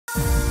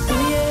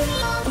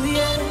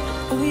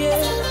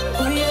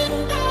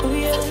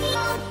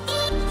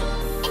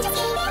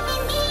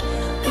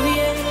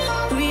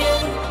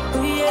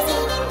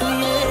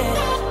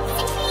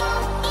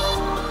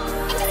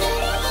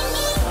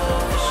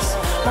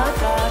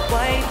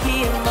white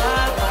key in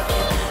my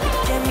pocket.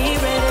 Get me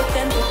ready,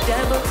 then the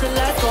devil till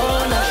I go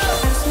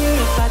now. Ask me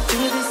if I do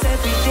this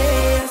every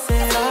day. I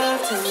said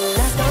often.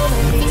 That's how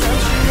many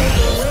times you make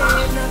it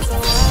wave, not so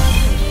often.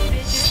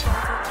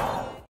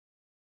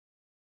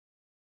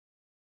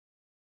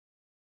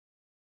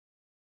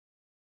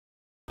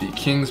 The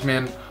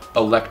Kingsman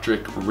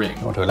electric ring. If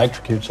you want to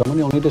electrocute someone,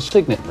 you'll need a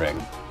signet ring.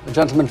 A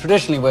gentleman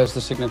traditionally wears the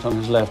signet on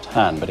his left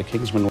hand, but a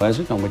Kingsman wears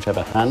it on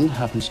whichever hand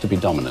happens to be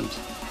dominant.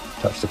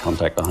 Touch the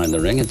contact behind the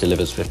ring, it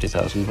delivers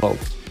 50,000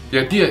 volts. The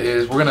idea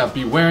is we're gonna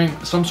be wearing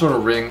some sort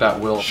of ring that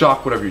will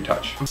shock whatever you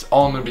touch.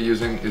 All I'm gonna be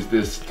using is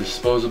this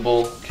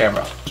disposable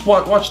camera. Just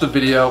watch the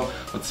video,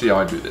 let's see how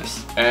I do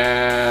this.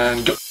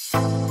 And go.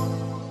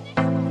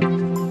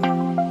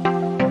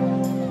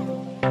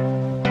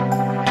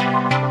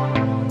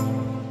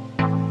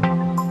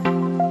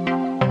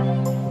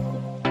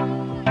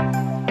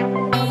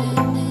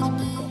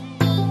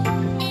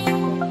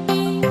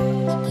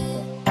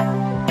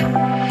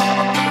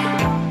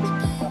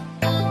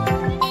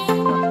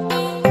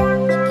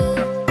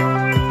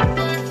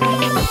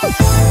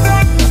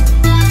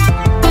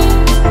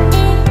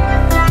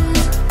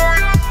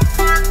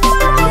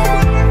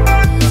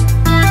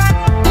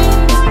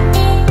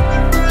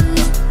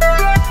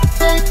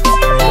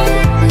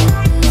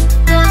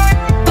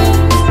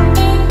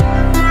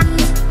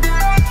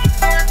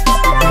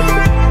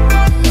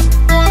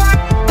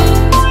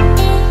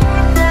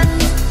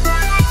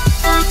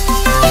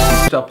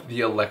 Up the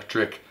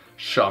electric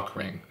shock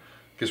ring.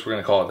 Guess we're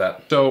gonna call it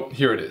that. So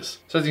here it is.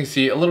 So as you can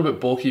see, a little bit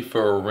bulky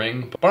for a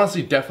ring, but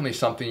honestly definitely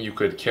something you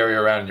could carry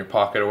around in your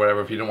pocket or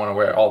whatever if you don't want to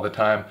wear it all the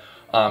time,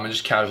 and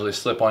just casually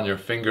slip on your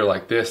finger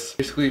like this.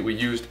 Basically we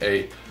used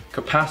a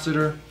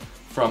capacitor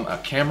from a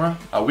camera.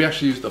 We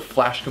actually used the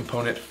flash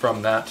component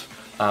from that.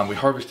 We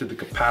harvested the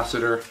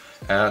capacitor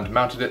and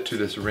mounted it to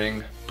this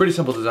ring. Pretty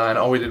simple design.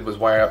 All we did was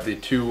wire up the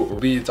two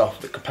leads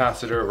off the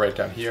capacitor right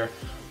down here,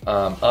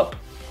 up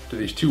to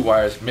these two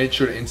wires. Made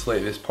sure to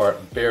insulate this part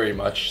very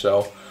much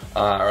so,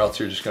 or else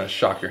you're just gonna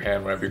shock your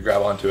hand whenever you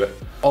grab onto it.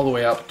 All the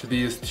way up to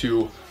these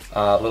two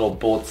little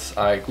bolts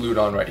I glued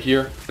on right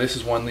here. This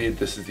is one lead,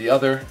 this is the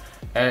other,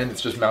 and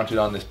it's just mounted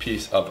on this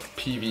piece of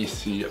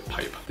PVC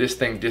pipe. This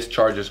thing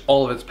discharges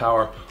all of its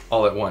power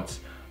all at once.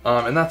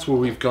 And that's where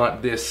we've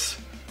got this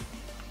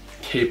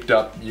taped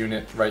up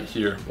unit right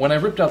here. When I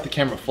ripped out the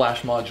camera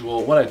flash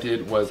module, what I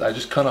did was I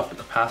just cut off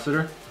the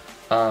capacitor.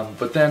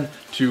 But then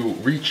to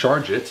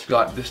recharge it,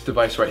 got this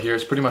device right here.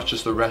 It's pretty much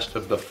just the rest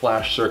of the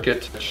flash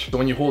circuit. So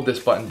when you hold this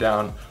button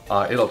down,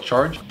 it'll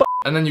charge.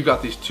 And then you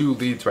got these two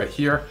leads right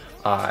here.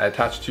 I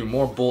attached two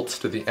more bolts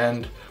to the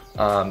end.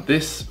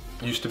 This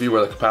used to be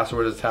where the capacitor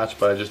was attached,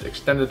 but I just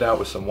extended it out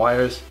with some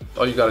wires.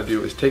 All you gotta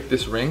do is take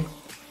this ring,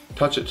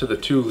 touch it to the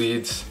two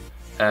leads,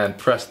 and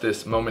press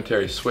this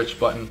momentary switch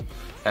button,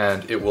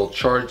 and it will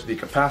charge the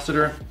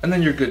capacitor, and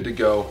then you're good to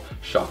go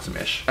shock some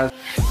ish.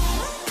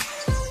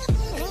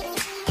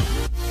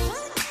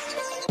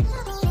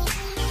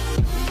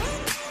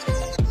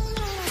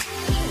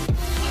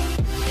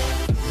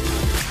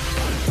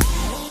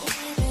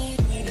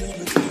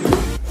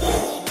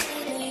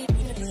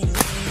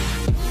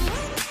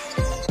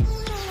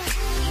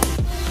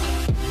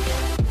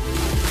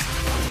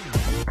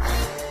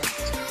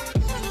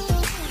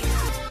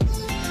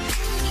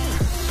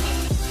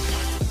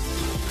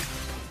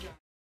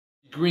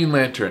 Green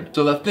Lantern.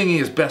 So the thing he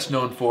is best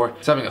known for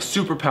is having a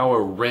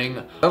superpower ring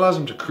that allows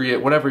him to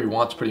create whatever he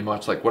wants, pretty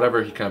much, like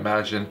whatever he can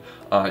imagine,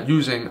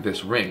 using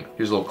this ring.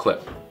 Here's a little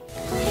clip.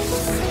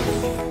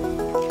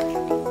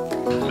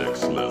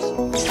 Next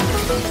lesson.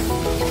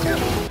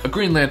 A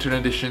Green Lantern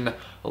edition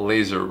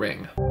laser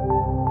ring.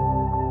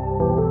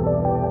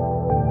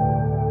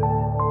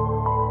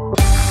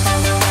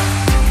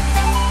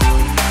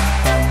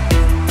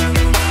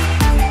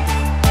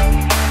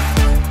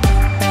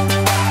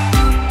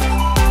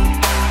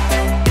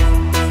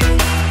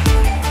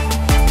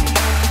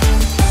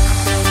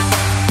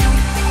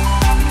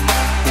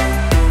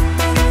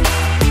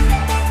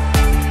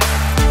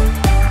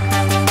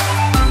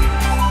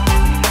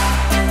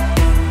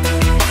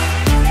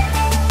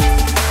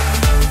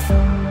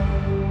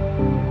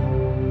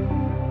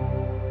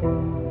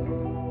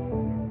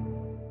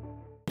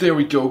 There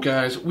we go,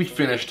 guys. We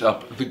finished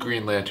up the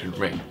Green Lantern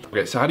ring.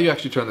 Okay, so how do you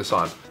actually turn this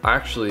on? I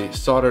actually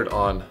soldered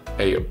on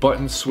a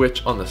button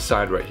switch on the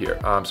side right here.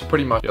 So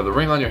pretty much you have the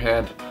ring on your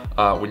hand.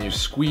 When you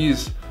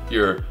squeeze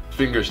your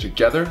fingers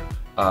together,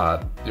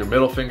 your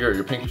middle finger,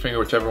 your pinky finger,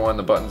 whichever one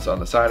the button's on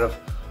the side of,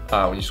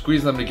 when you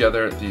squeeze them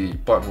together, the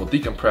button will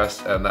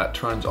decompress and that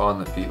turns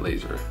on the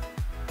laser.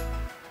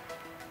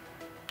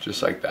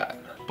 Just like that.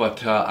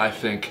 But I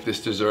think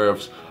this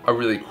deserves a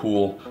really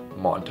cool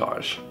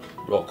montage.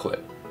 Roll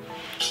clip.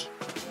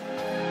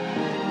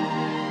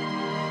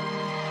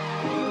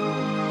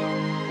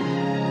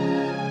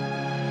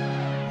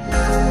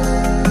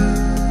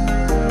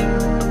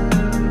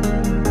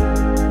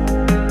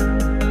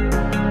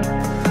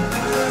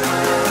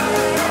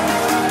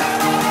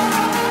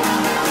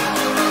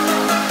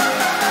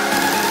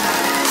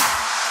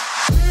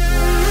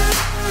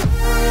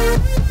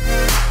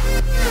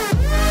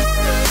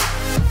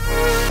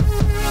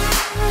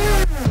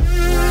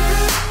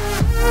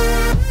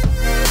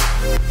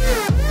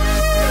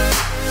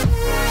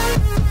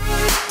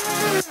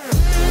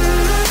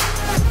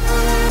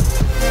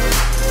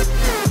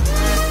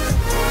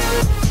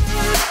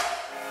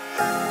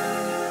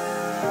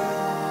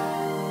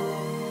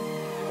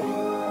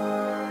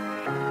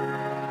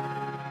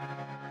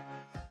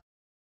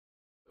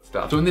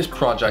 So in this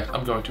project,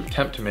 I'm going to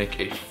attempt to make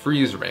a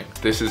freeze ring.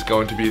 This is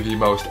going to be the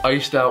most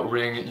iced out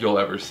ring you'll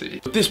ever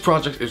see. But this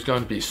project is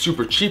going to be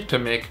super cheap to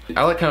make.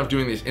 I like kind of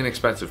doing these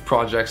inexpensive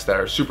projects that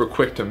are super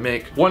quick to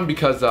make. One,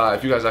 because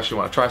if you guys actually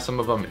want to try some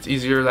of them, it's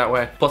easier that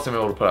way. Plus I'm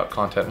able to put out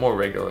content more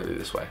regularly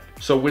this way.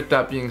 So with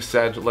that being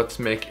said, let's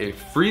make a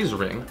freeze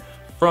ring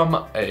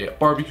from a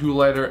barbecue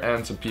lighter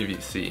and some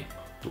PVC.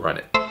 Run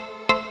it.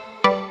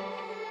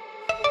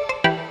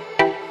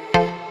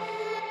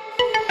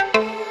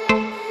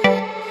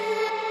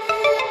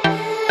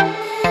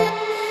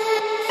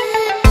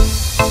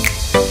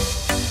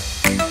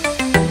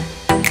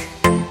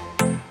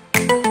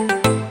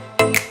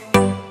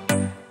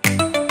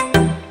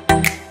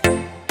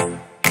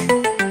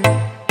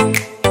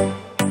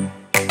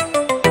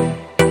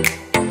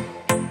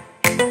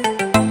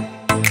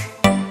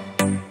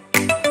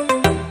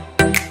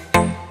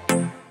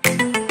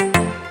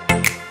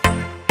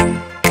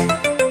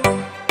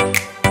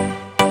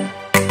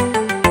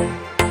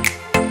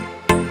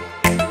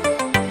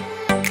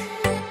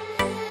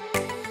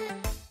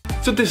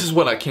 So this is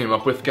what I came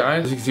up with,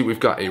 guys. As you can see, we've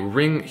got a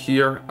ring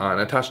here, and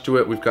attached to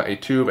it we've got a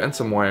tube and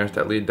some wires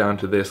that lead down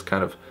to this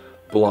kind of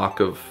block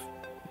of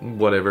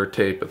whatever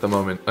tape at the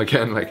moment.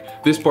 Again,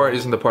 like, this part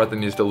isn't the part that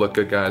needs to look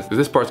good, guys, because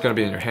this part's gonna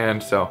be in your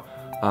hand, so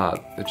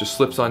it just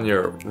slips on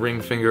your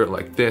ring finger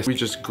like this. We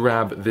just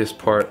grab this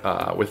part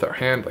with our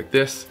hand like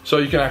this. So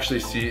you can actually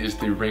see is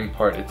the ring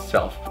part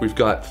itself. We've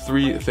got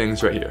 3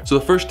 things right here. So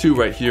the first 2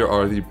 right here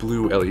are the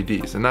blue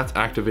LEDs, and that's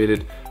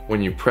activated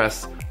when you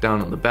press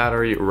down on the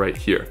battery right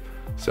here.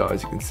 So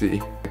as you can see,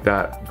 like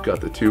that, we've got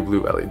the 2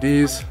 blue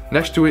LEDs.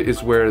 Next to it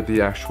is where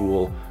the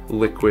actual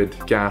liquid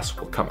gas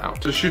will come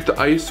out. To shoot the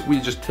ice, we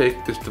just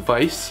take this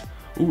device,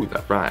 ooh,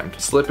 that rhymed,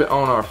 slip it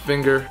on our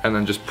finger, and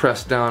then just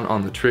press down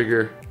on the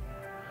trigger.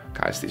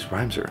 Guys, these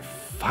rhymes are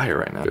fire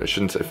right now. I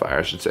shouldn't say fire,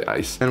 I should say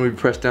ice. And we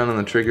press down on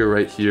the trigger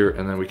right here,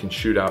 and then we can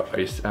shoot out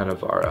ice out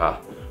of our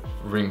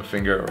ring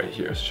finger right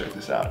here. So check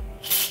this out.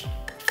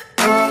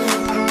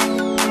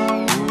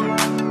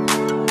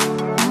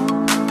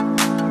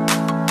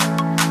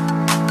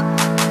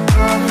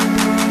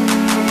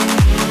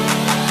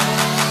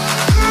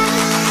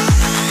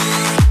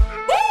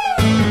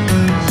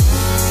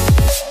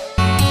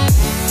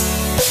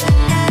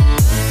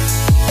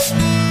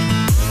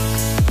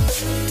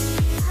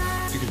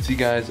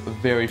 Guys,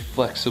 very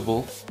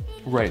flexible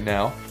right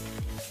now,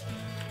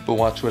 but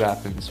watch what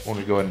happens when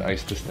we go ahead and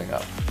ice this thing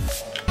up.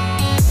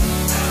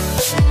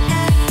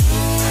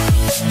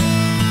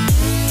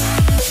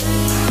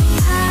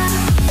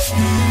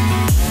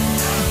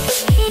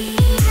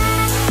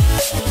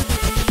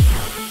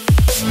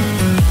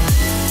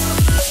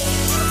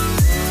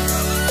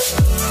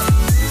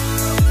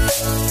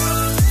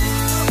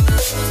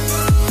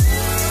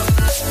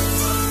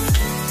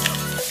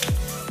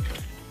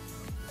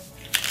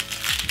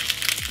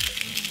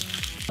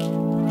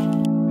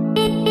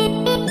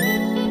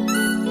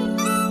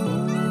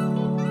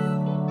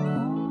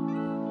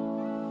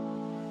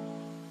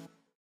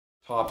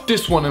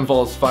 This one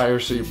involves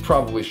fire, so you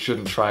probably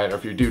shouldn't try it, or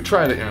if you do,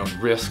 try it at your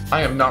own risk.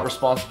 I am not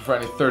responsible for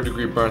any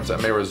 3rd-degree burns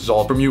that may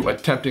result from you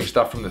attempting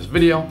stuff from this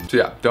video. So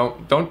yeah,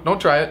 don't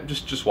try it,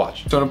 just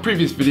watch. So in a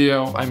previous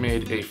video, I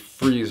made a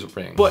freeze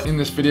ring, but in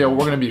this video,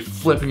 we're gonna be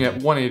flipping it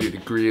 180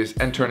 degrees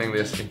and turning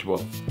this into a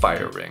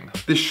fire ring.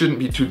 This shouldn't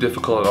be too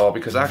difficult at all,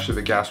 because actually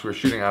the gas we're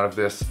shooting out of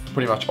this,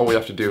 pretty much all we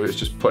have to do is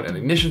just put an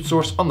ignition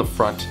source on the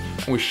front,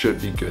 and we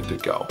should be good to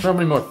go. I wonder how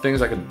many more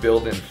things I could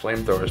build in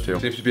flamethrowers too.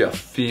 Seems to be a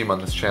theme on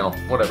this channel.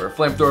 Whatever,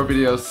 flamethrower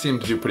videos seem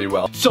to do pretty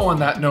well. So on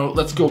that note,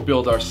 let's go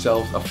build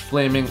ourselves a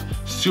flaming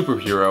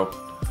superhero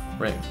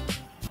ring.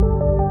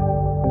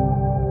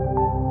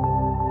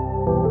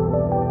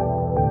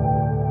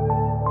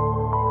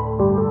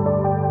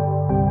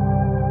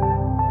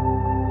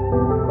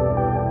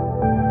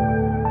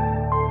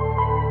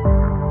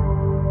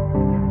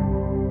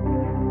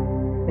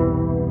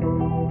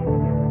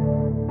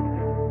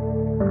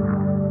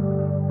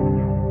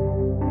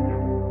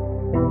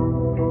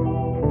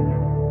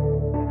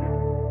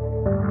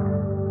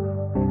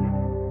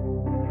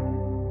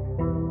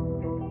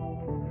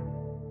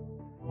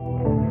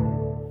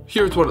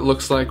 Here's what it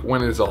looks like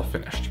when it is all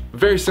finished.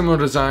 Very similar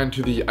design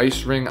to the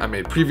ice ring I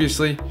made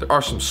previously. There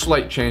are some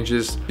slight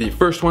changes. The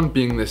first one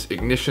being this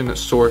ignition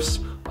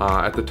source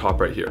at the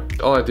top right here.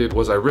 All I did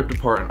was I ripped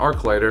apart an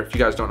arc lighter. If you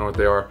guys don't know what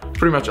they are,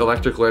 pretty much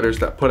electric lighters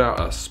that put out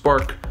a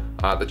spark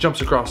that jumps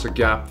across a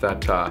gap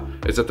that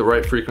is at the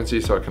right frequency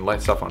so it can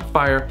light stuff on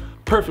fire.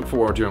 Perfect for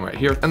what we're doing right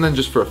here. And then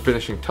just for a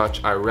finishing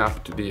touch, I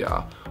wrapped the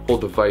whole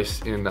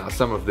device in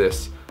some of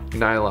this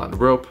nylon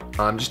rope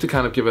just to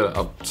kind of give it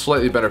a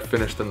slightly better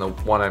finish than the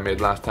one I made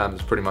last time.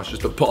 It's pretty much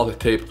just a ball of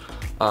tape,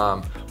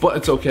 but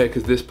it's okay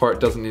because this part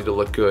doesn't need to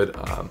look good.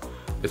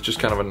 It's just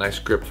kind of a nice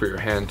grip for your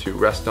hand to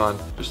rest on,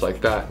 just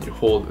like that, and you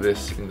hold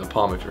this in the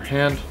palm of your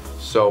hand.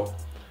 So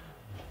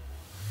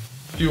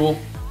fuel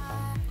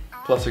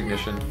plus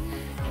ignition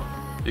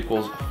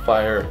equals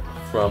fire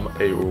from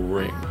a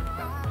ring.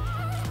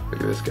 Look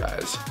at this,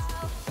 guys.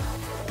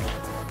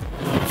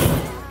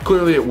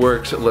 Clearly it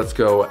works. Let's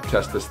go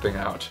test this thing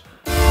out.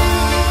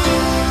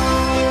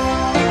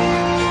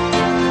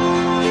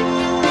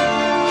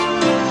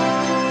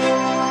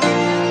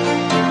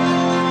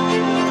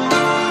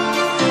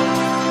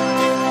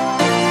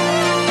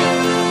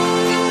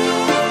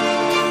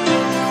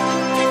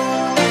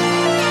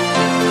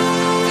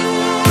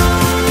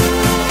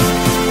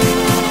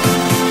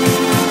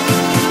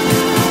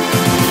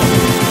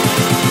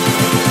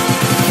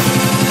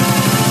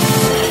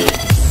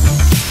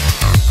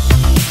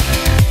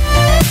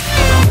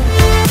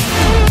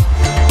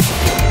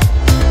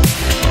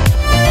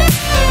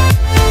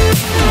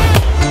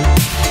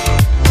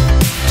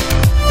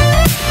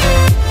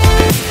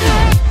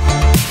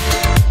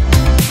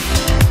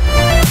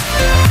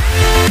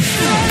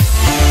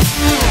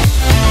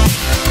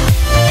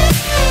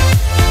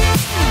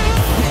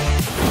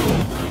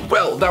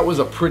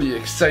 pretty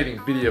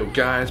exciting video,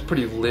 guys.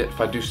 Pretty lit,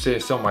 if I do say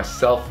so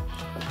myself.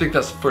 I think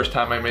that's the first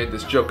time I made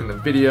this joke in the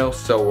video,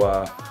 so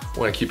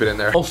want to keep it in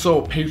there.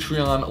 Also,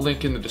 Patreon,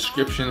 link in the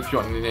description if you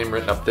want your name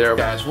written up there.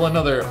 Guys, well,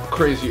 another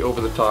crazy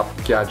over-the-top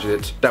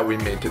gadget that we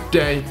made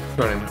today,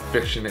 turning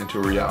fiction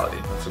into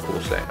reality. That's a cool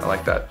saying, I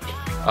like that.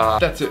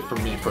 That's it for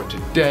me for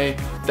today.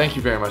 Thank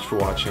you very much for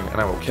watching, and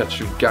I will catch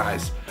you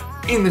guys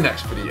in the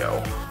next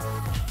video.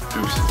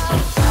 Deuces.